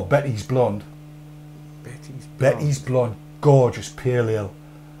 Oh, Betty's Blonde. Betty's Blonde, gorgeous pale ale.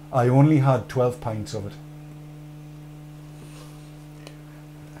 I only had 12 pints of it.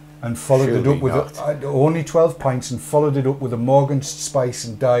 And followed it up with only 12 pints, and followed it up with a Morgan's Spice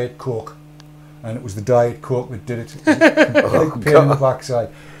and Diet Coke. And it was the Diet Coke that did it. Complete pain in the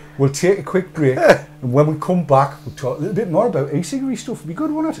backside. We'll take a quick break, and when we come back, we'll talk a little bit more about e-cigarette stuff. It'll be good,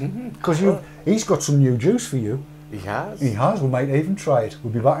 won't it? Because he's got some new juice for you. He has. He has. We might even try it.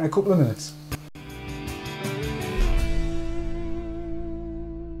 We'll be back in a couple of minutes.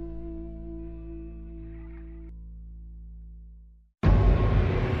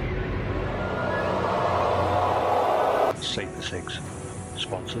 Save the Cigs,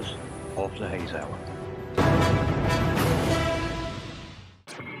 sponsors of the Haze Hour.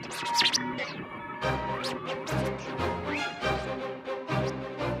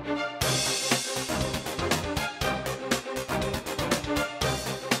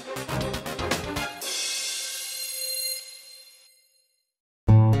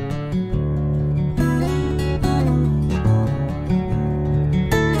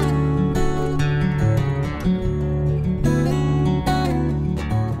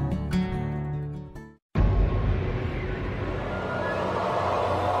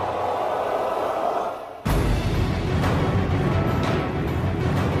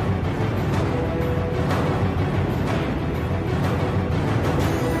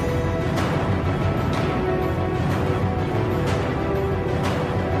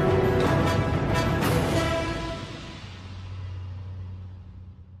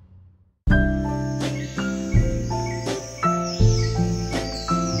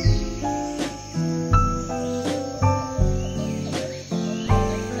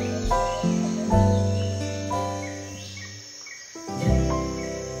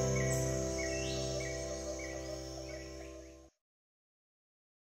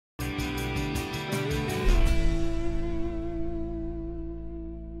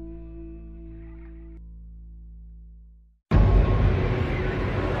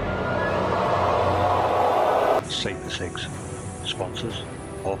 Save the Cigs, sponsors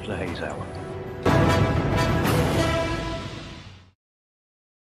of the Haze Hour.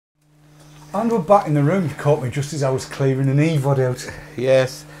 And we're back in the room. You caught me just as I was clearing an e-vod out.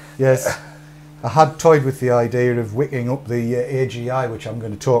 Yes. Yes. I had toyed with the idea of wicking up the AGI, which I'm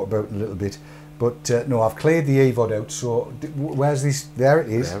going to talk about in a little bit. But no, I've cleared the e-vod out. So where's this? There it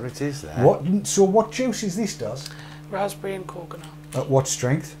is. There it is. There. So what juice is this, Does? Raspberry and coconut. At what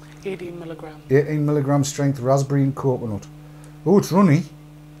strength? 18 milligram. 18 milligram strength raspberry and coconut. Oh, it's runny.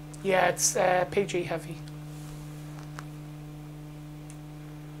 Yeah, it's PG heavy.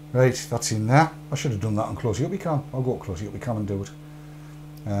 Right, that's in there. I should have done that on Close Up We Can. I'll go Close Up We Can and do it.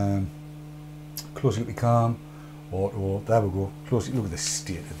 Close Up We Can. Auto. There we go. Close Up. Look at the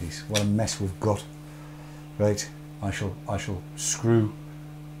state of this. What a mess we've got. Right, I shall screw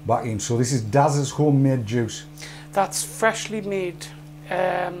back in. So this is Daz's homemade juice. That's freshly made.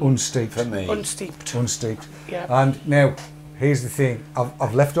 Unsteeped. For me. Unsteeped. Unsteeped. Yeah. And now, here's the thing.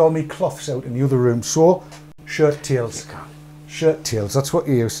 I've left all my cloths out in the other room. So, shirt tails. Shirt tails. That's what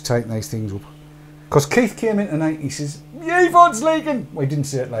you use to tighten these things up. Because Keith came in tonight, he says, "Yay, vod's leaking." Well, he didn't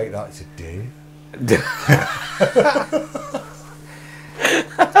say it like that. He said, "Dave."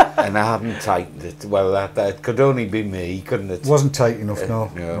 And I hadn't tightened it. Well, that could only be me, couldn't it? It wasn't tight enough,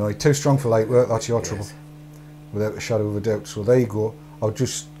 no. No. Right, too strong for light work, that's your trouble. Yes. Without a shadow of a doubt. So there you go. I'll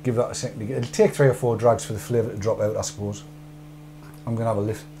just give that a second to get. It'll take 3 or 4 drags for the flavour to drop out, I suppose. I'm going to have a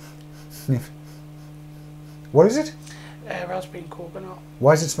lift. Sniff. What is it? Raspberry and coconut.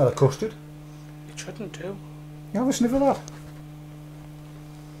 Why does it smell of custard? It shouldn't do. You have a sniff of that?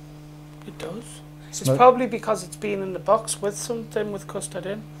 It does. It's Smell- probably because it's been in the box with something with custard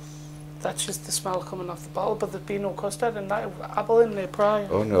in. That's just the smell coming off the bottle, but there's been no custard and that apple in there prior.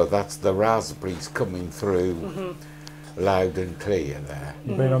 Oh no, that's the raspberries coming through loud and clear there.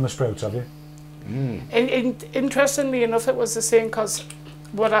 You've been on the Sprouts, have you? Interestingly enough, it was the same because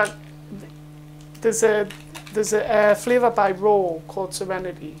there's a flavour by Raw called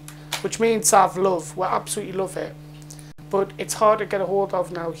Serenity, which means I've love. We absolutely love it, but it's hard to get a hold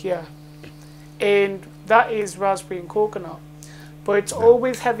of now here, and that is raspberry and coconut. But it's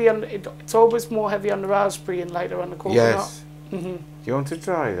always heavy on. It's always more heavy on the raspberry and lighter on the coconut. Yes. Do you want to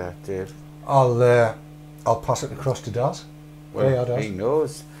try that, Dave? I'll pass it across to Daz. Well, Yeah, Daz. he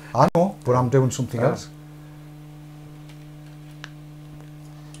knows. I know, but I'm doing something else.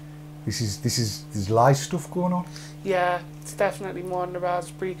 There's live stuff going on. Yeah, it's definitely more on the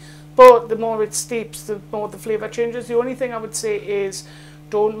raspberry. But the more it steeps, the more the flavour changes. The only thing I would say is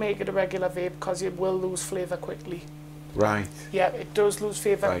don't make it a regular vape because it will lose flavour quickly. Right. Yeah, it does lose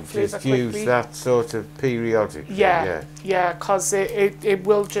flavour Right. flavour Just quickly. use that sort of periodically. Yeah, because it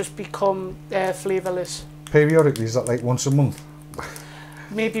will just become flavourless. Periodically, is that like once a month?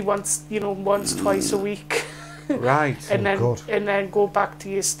 Maybe once, twice a week. Right. and Oh, then go back to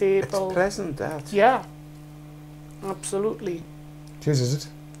your It's staple. pleasant, that. Yeah, absolutely. Cheers, is it?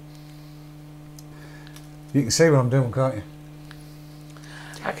 You can see what I'm doing, can't you?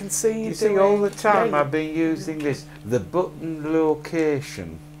 I can see You see, all the time yeah, I've been using this. The button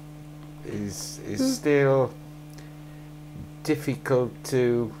location is still difficult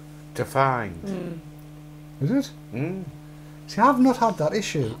to find. Is it? Mm. See, I've not had that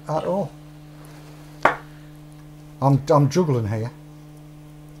issue at all. I'm juggling here.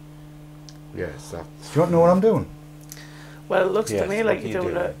 Yes. Do you want to know what I'm doing? Well, it looks Yes, to me what like are you you're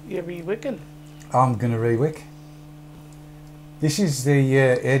doing doing? you're re-wicking. I'm going to re-wick. This is the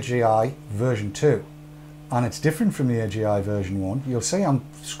AGI version 2, and it's different from the AGI version 1. You'll see I'm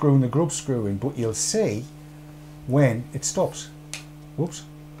screwing the grub screw in, but you'll see when it stops. Whoops,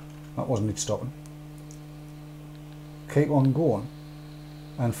 that wasn't it stopping. Keep on going,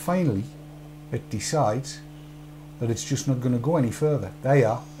 and finally it decides that it's just not going to go any further. There you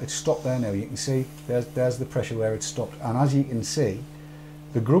are, it's stopped there now. You can see there's the pressure where it stopped, and as you can see,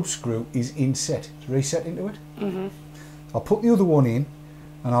 the grub screw is inset. It's reset into it. I'll put the other one in,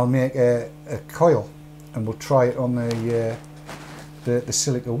 and I'll make a coil, and we'll try it on the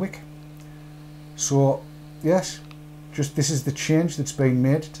silica wick. So yes, just this is the change that's been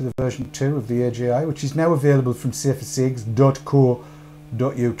made to the version 2 of the AGI, which is now available from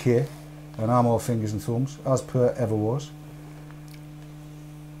safercigs.co.uk, and I'm all fingers and thumbs as per ever was.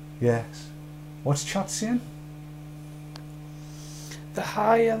 Yes. What's chat saying? The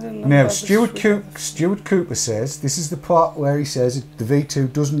higher the number. Now, the Stuart sweeter. Cooper says, this is the part where he says the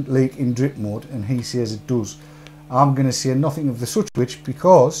V2 doesn't leak in drip mode, and he says it does. I'm going to say nothing of the such which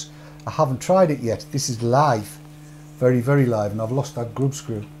because I haven't tried it yet. This is live, very, very live, and I've lost that grub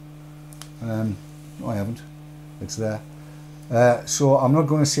screw. No, I haven't. It's there. So I'm not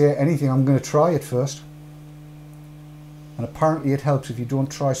going to say anything. I'm going to try it first. And apparently it helps if you don't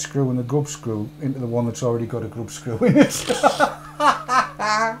try screwing the grub screw into the one that's already got a grub screw in it.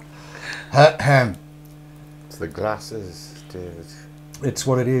 It's the glasses, David. It's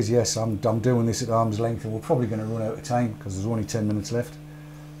what it is, yes. I'm doing this at arm's length, and we're probably going to run out of time because there's only 10 minutes left.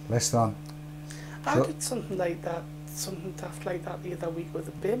 Less than. I So- did something like that, something daft like that the other week with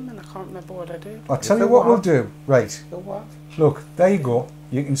a BIM, and I can't remember what I did. I'll tell The you what we'll what? do. Right, The what? look, there you go.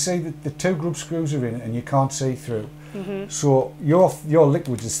 You can see that the 2 group screws are in and you can't see through. So your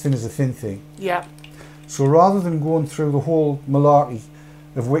liquid's as thin as a thin thing. Yeah. So rather than going through the whole malarkey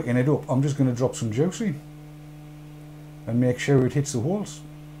of wicking it up, I'm just going to drop some juice in and make sure it hits the holes.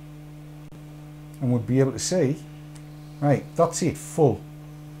 And we'll be able to see, right, that's it, full.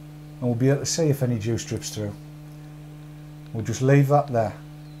 And we'll be able to see if any juice drips through. We'll just leave that there,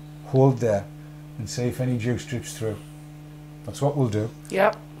 hold there, and see if any juice drips through. That's what we'll do.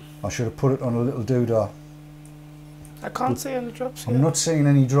 Yeah. I should have put it on a little doodah. I can't see any drops here. I'm not seeing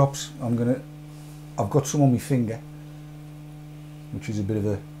any drops. I've got some on my finger, which is a bit of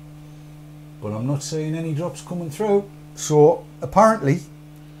a, but I'm not seeing any drops coming through. So apparently,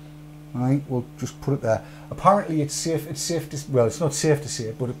 right, we'll just put it there. Apparently it's safe. It's safe to, well, it's not safe to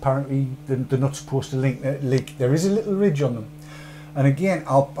say, but apparently they're not supposed to leak. There is a little ridge on them, and again,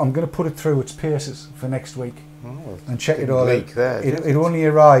 I'm going to put it through its paces for next week and check it all out. There, It only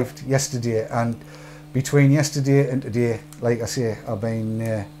arrived yesterday, and between yesterday and today, like I say, I've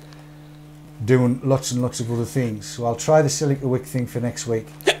been doing lots and lots of other things. So I'll try the silica wick thing for next week.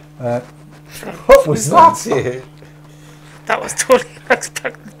 What was that? it. That was totally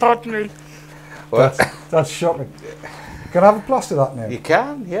unexpected. Pardon me. Well, That's shocking. Can I have a plaster of that now? you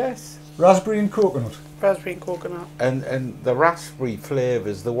can, yes. Raspberry and coconut. Raspberry and coconut. And the raspberry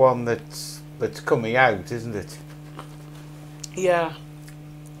flavour's the one that's coming out, isn't it? Yeah.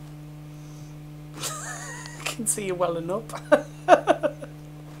 I can see you welling up.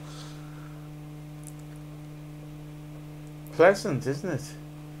 Pleasant, isn't it?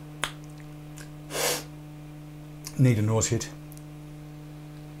 Need a nose hit.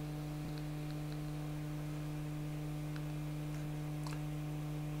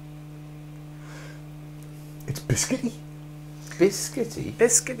 It's biscuity. Biscuity.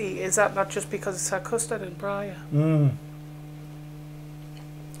 Biscuity, is that not just because it's had custard and briar?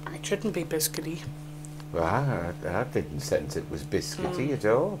 It shouldn't be biscuity. Well, I didn't sense it was biscuity at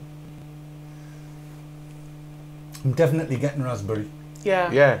all. I'm definitely getting raspberry.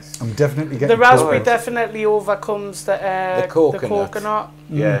 Yeah. Yes. I'm definitely getting The raspberry coconut. definitely overcomes the coconut. coconut.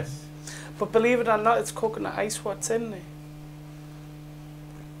 Yes. But believe it or not, it's coconut ice what's in there.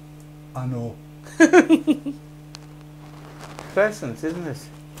 I know. Pleasant, isn't it?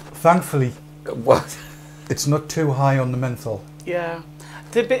 Thankfully, What? it's not too high on the menthol. Yeah.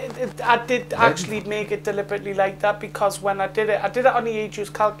 I did actually make it deliberately like that because when I did it on the e-juice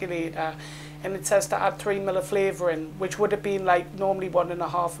calculator, and it says to add 3 ml of flavouring, which would have been like normally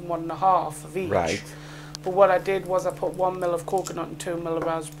 1.5 and 1.5 of each. Right. But what I did was I put 1 ml of coconut and 2 ml of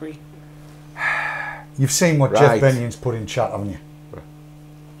raspberry. You've seen what Right. Jeff Benyon's put in chat, haven't you?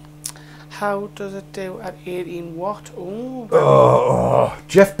 How does it do at 18 watt? Oh, Oh,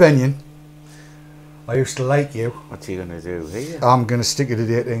 Jeff Benyon. I used to like you. What's he going to do here? I'm going to stick it at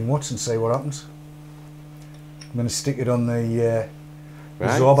 18 watts and see what happens. I'm going to stick it on the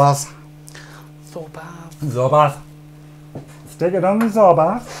Right. Zorbas. so bad. Zorbas. Stick it on the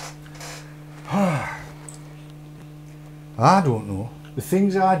Zorbas. I don't know. The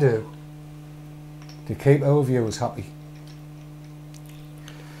things I do to keep our viewers happy.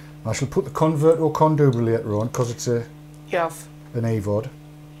 I shall put the convert or condefibrillator on because it's an EVOD.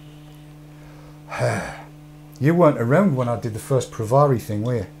 You weren't around when I did the first Pravari thing,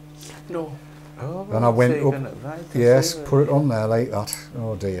 were you? No. Oh, And I went so you're up, gonna- right, I yes, see. put it on there like that.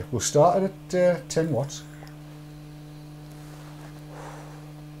 Oh dear. We'll start it at 10 watts.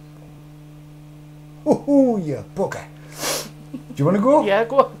 Oh, you bugger. Do you want to go? Yeah,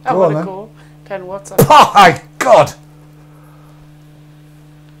 go. I Go on want to then. go. 10 watts. Oh my God!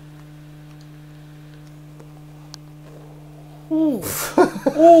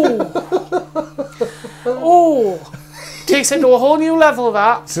 Oh, takes it to a whole new level,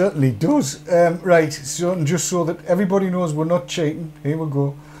 that. Certainly does. Right, so and just so that everybody knows we're not cheating, here we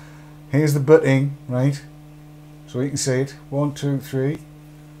go. Here's the butting, right? So you can see it. 1, 2, 3.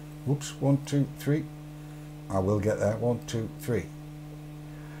 Whoops, 1, 2, 3. I will get there. 1, 2, 3.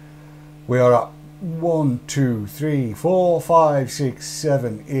 We are at 1, 2, 3, 4, 5, 6,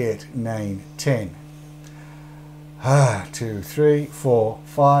 7, 8, 9, 10. 2, 3, 4,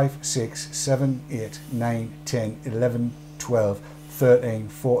 5, 6, 7, 8, 9, 10, 11, 12, 13,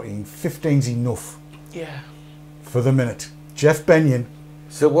 14, 15's enough Yeah. for the minute. Jeff Benyon,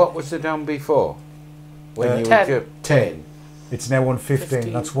 So what was the down before? When you 10. were 10. It's now on 15.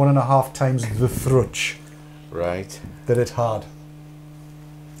 15. That's 1.5 times the thrutch Right. that it had.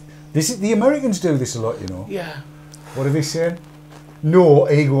 The Americans do this a lot, you know. Yeah. What are they saying? No,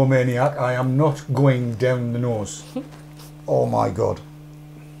 egomaniac, I am not going down the nose. Oh my God.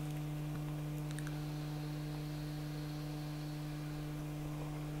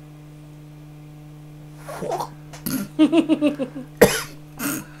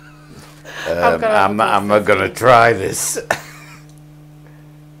 I'm not going to try this.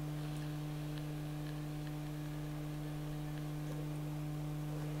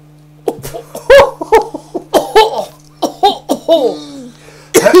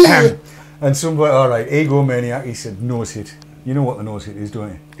 And somebody, all right, egomaniac, he said nose hit. You know what the nose hit is, don't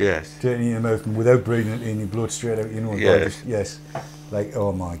you? Yes. Taking it in your mouth and without breathing it in, you blow it straight out, you know. Yes. Yes. Like,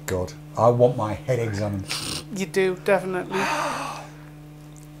 oh my God. I want my head examined. You do, definitely.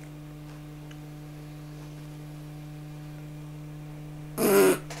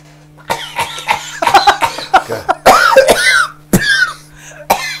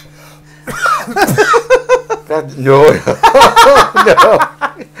 No.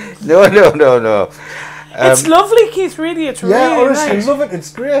 It's lovely, Keith, really. It's really Yeah, honestly, nice. love it.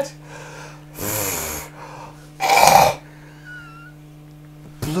 It's great.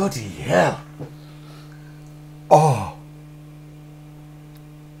 Bloody hell. Oh.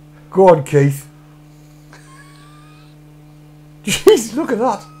 Go on, Keith. Jeez, look at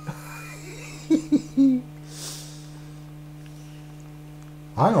that.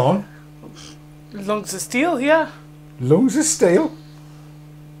 Hang on. Lungs of steel, yeah. Lungs of steel.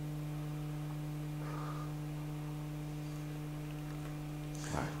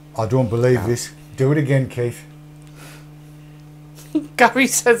 I don't believe this. Do it again, Keith. Gary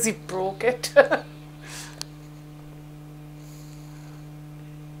says he broke it.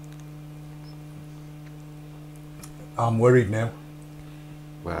 I'm worried now.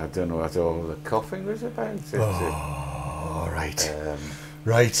 Well, I don't know what all the coughing was about. Oh, right.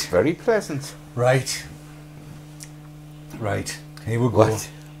 Right. Very pleasant. Right. Here we go.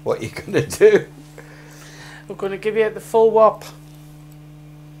 What are you going to do? We're going to give you the full whop.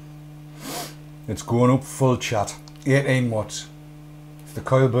 It's going up full chat. 18 watts. If the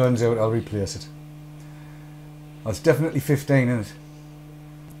coil burns out, I'll replace it. That's definitely 15 in it.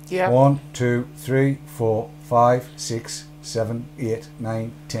 Yeah. 1, 2, 3, 4, 5, 6, 7, 8,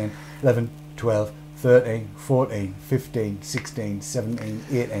 9, 10, 11, 12, 13, 14, 15, 16, 17,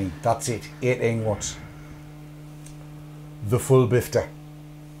 18. That's it. 18 watts. The full bifter.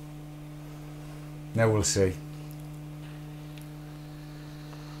 Now we'll see.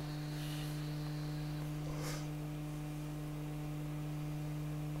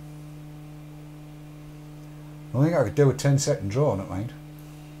 I think I could do a 10-second draw on it, mind.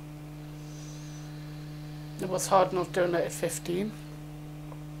 It was hard enough doing it at 15.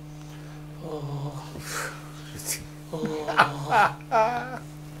 Oh.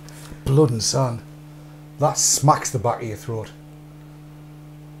 Blood and sand. That smacks the back of your throat.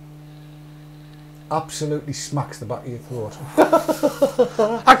 Absolutely smacks the back of your throat.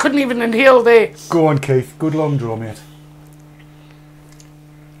 I couldn't even inhale there. Go on, Keith. Good long draw, mate.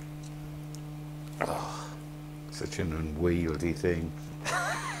 Such an unwieldy thing.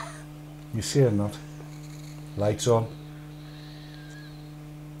 You saying that? Lights on.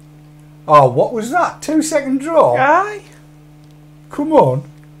 Oh, what was that? 2-second draw? Aye. Come on.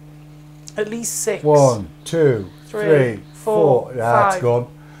 At least 6. 1, 2, 3, 4. That's 5. gone.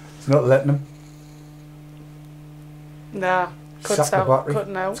 It's not letting them. Nah. Cuts Sack the out. battery.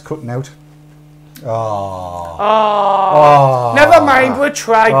 Cutting out. It's cutting out. Oh. Oh. Never mind. We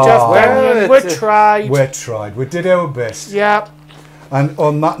tried, Jeff Benyon. We tried. We tried. We did our best. Yeah. And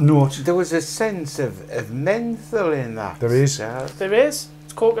on that note, There was a sense of menthol in that. There is. There is.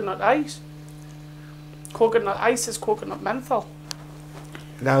 It's coconut ice. Coconut ice is coconut menthol.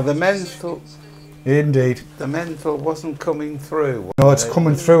 Now the menthol wasn't coming through. no, it's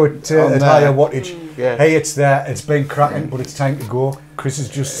coming through at On higher there. wattage. Yeah. Hey, it's there. It's been cracking, but it's time to go. Chris has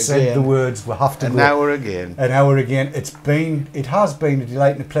just said Again. the words. We have to An go. hour again. An hour again. It has been a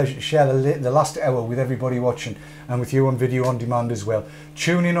delight and a pleasure to share the last hour with everybody watching and with you on video on demand as well.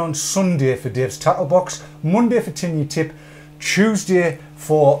 Tune in on Sunday for Dave's Tackle Box, Monday for Tin Your Tip, Tuesday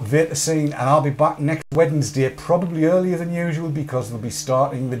for Vator Scene, and I'll be back next Wednesday, probably earlier than usual because they'll be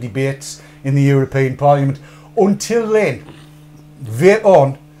starting the debates in the European Parliament. Until then, vape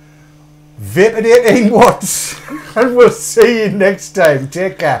on, vape at 18 watts, and we'll see you next time.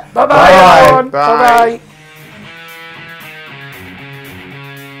 Take care. Bye-bye, everyone. Bye. Bye-bye.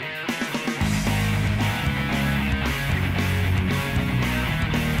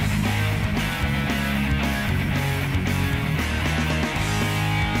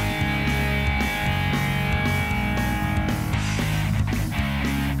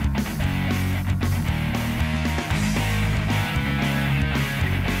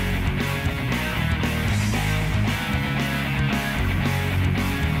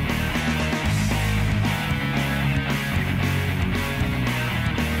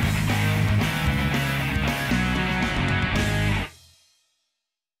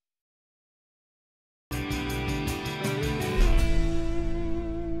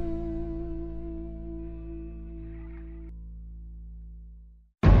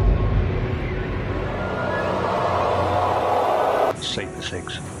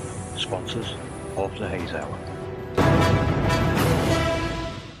 e-cigs, sponsors of the Haze Hour.